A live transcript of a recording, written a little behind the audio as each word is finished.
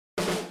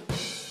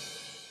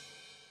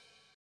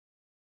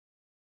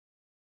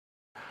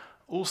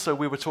Also,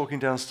 we were talking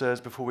downstairs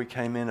before we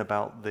came in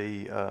about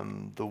the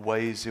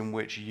ways in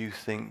which you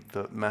think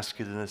that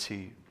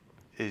masculinity,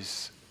 in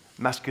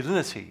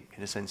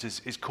a sense,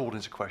 is called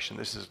into question.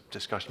 This is a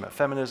discussion about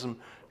feminism,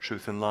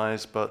 truth and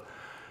lies, but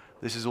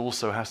this is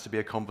also has to be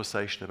a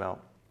conversation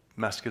about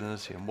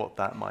masculinity and what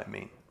that might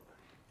mean.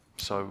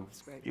 So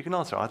you can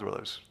answer either of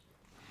those.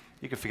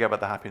 You can forget about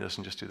the happiness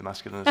and just do the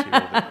masculinity,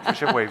 or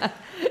whichever way.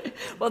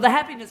 Well, the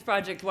Happiness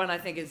Project one, I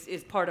think,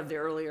 is part of the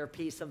earlier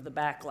piece of the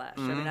backlash.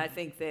 I mean, I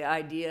think the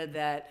idea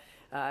that,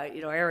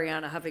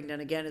 Arianna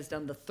Huffington, again, has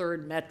done the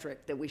third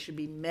metric, that we should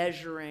be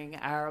measuring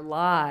our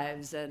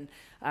lives and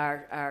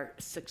our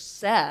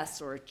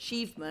success or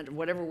achievement, or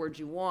whatever word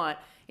you want,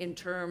 in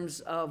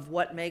terms of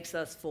what makes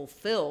us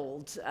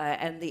fulfilled.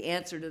 And the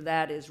answer to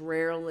that is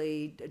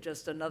rarely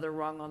just another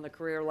rung on the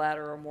career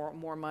ladder, or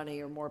more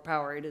money or more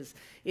power. It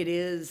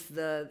is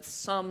the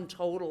sum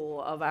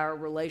total of our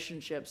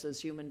relationships as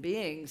human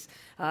beings,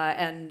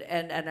 and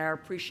our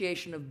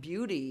appreciation of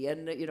beauty.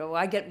 And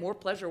I get more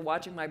pleasure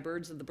watching my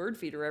birds at the bird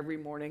feeder every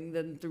morning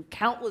than through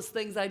countless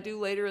things I do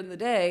later in the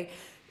day.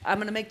 I'm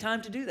going to make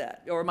time to do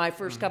that, or my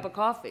first cup of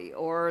coffee,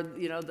 or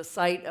the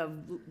site of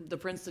the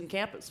Princeton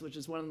campus, which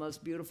is one of the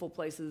most beautiful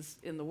places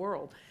in the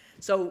world.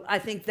 So I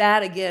think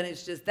that, again,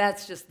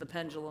 that's just the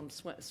pendulum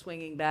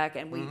swinging back,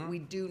 and we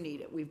do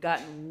need it. We've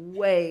gotten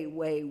way,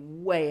 way,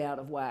 way out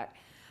of whack.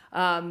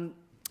 Men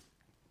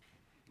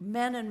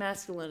and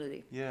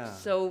masculinity. Yeah.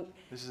 So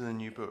this is a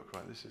new book,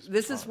 right?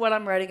 This is what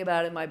I'm writing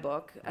about in my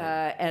book,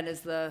 and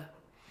as the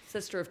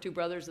sister of two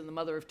brothers and the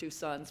mother of two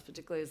sons,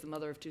 particularly as the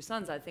mother of two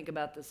sons, I think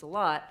about this a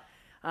lot.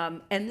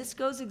 And this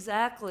goes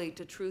exactly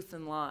to truth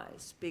and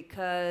lies,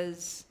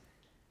 because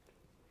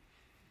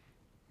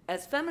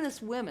as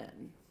feminist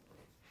women,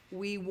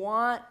 we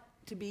want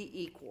to be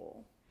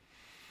equal.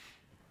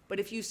 But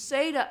if you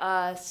say to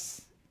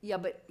us, yeah,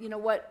 but you know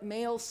what,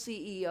 male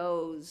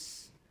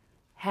CEOs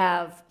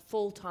have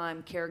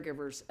full-time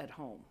caregivers at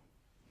home.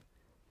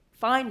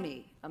 Find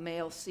me a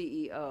male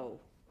CEO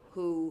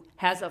who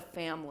has a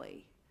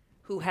family,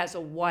 who has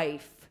a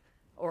wife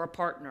or a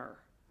partner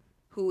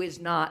who is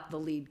not the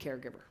lead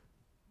caregiver.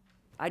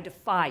 I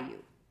defy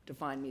you to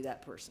find me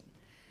that person.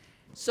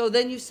 So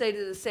then you say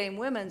to the same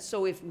women,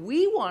 so if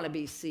we want to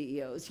be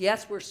CEOs,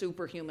 yes, we're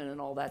superhuman and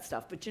all that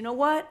stuff, but you know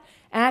what?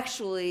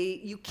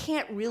 Actually, you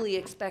can't really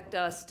expect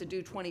us to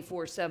do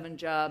 24/7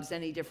 jobs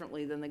any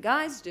differently than the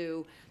guys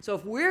do. So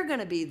if we're going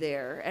to be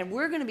there and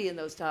we're going to be in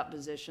those top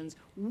positions,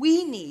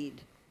 we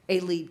need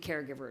a lead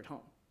caregiver at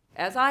home,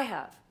 as I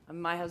have. I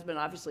mean, my husband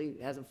obviously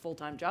has a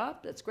full-time job.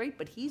 That's great,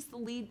 but he's the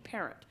lead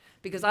parent,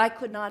 because I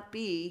could not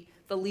be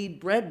the lead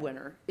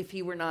breadwinner if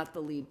he were not the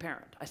lead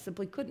parent. I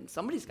simply couldn't.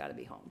 Somebody's got to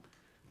be home.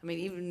 I mean,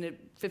 even at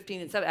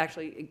 15 and 7,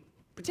 actually,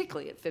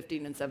 particularly at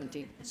 15 and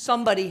 17,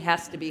 somebody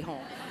has to be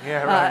home.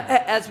 Yeah, right.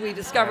 As we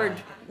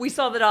discovered, we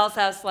saw The Doll's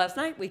House last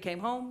night. We came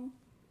home.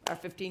 Our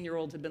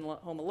 15-year-old had been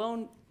home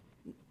alone.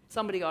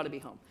 Somebody ought to be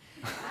home.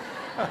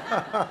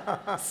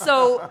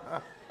 So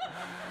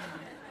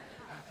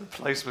the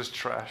place was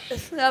trash.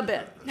 A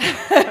bit.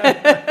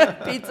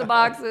 Pizza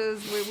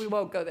boxes, we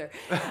won't go there.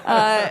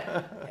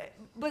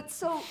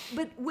 So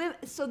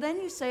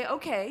then you say,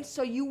 okay,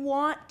 so you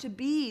want to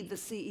be the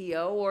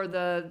CEO or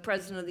the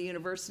president of the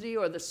university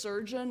or the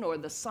surgeon or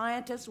the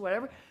scientist,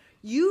 whatever.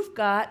 You've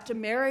got to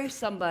marry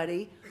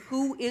somebody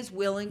who is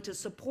willing to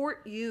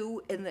support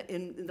you in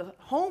the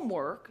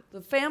homework,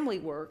 the family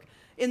work,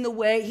 in the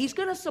way he's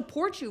going to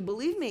support you.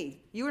 Believe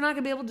me, you're not going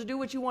to be able to do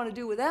what you want to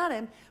do without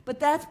him, but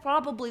that's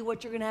probably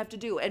what you're going to have to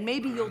do. And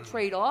maybe you'll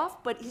trade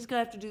off, but he's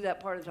going to have to do that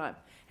part of the time.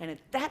 And at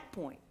that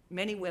point,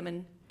 many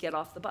women get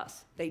off the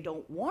bus. They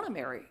don't want to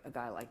marry a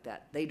guy like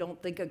that. They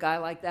don't think a guy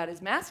like that is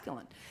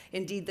masculine.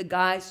 Indeed, the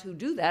guys who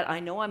do that,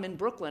 I know I'm in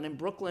Brooklyn, and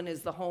Brooklyn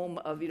is the home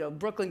of,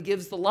 Brooklyn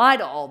gives the lie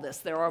to all this.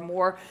 There are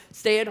more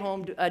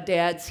stay-at-home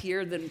dads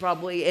here than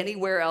probably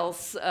anywhere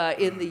else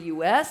in the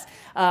U.S.,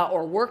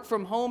 or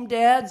work-from-home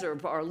dads,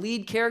 or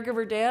lead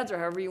caregiver dads, or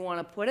however you want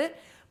to put it.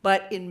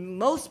 But in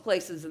most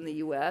places in the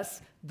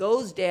U.S.,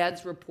 those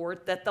dads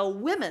report that the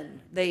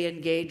women they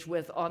engage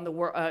with on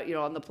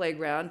the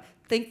playground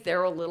think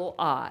they're a little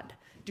odd.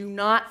 Do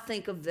not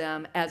think of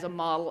them as a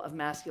model of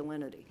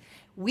masculinity.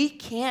 We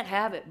can't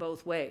have it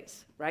both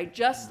ways, right?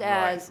 Just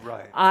as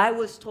I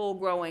was told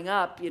growing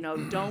up,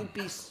 don't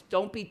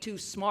be too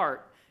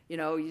smart.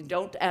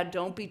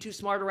 Don't be too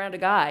smart around a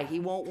guy. He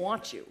won't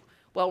want you.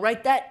 Well,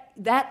 right,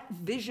 that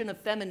vision of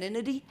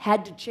femininity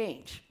had to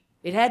change.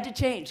 It had to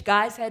change.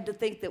 Guys had to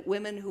think that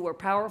women who were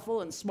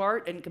powerful and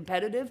smart and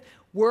competitive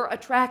were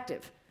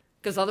attractive,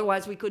 because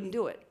otherwise we couldn't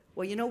do it.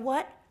 Well, you know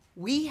what?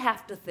 We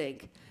have to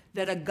think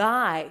that a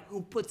guy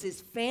who puts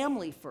his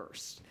family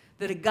first,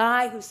 that a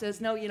guy who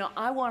says, no,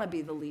 I want to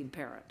be the lead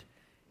parent.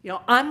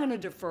 I'm going to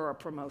defer a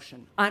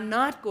promotion. I'm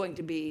not going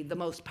to be the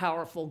most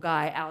powerful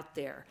guy out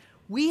there.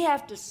 We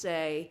have to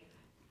say,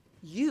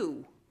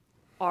 you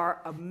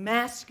are a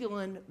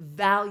masculine,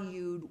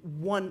 valued,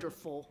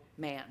 wonderful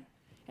man.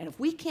 And if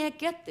we can't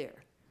get there,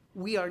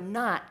 we are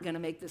not going to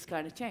make this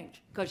kind of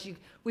change because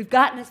we've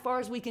gotten as far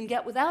as we can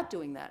get without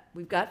doing that.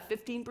 We've got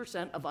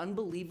 15% of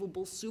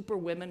unbelievable super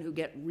women who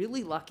get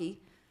really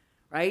lucky,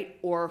 right,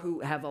 or who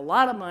have a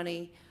lot of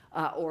money,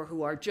 or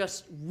who are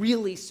just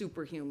really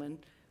superhuman,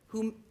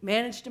 who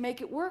manage to make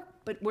it work,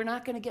 but we're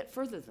not going to get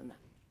further than that.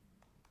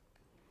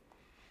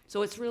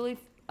 So it's really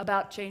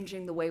about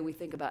changing the way we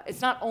think about it.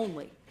 It's not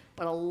only,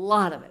 but a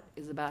lot of it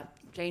is about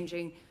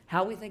changing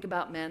how we think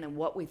about men and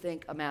what we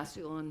think a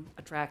masculine,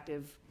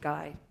 attractive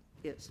guy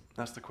is.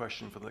 That's the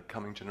question for the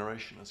coming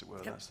generation, as it were.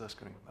 Yep. That's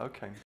going to,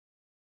 okay.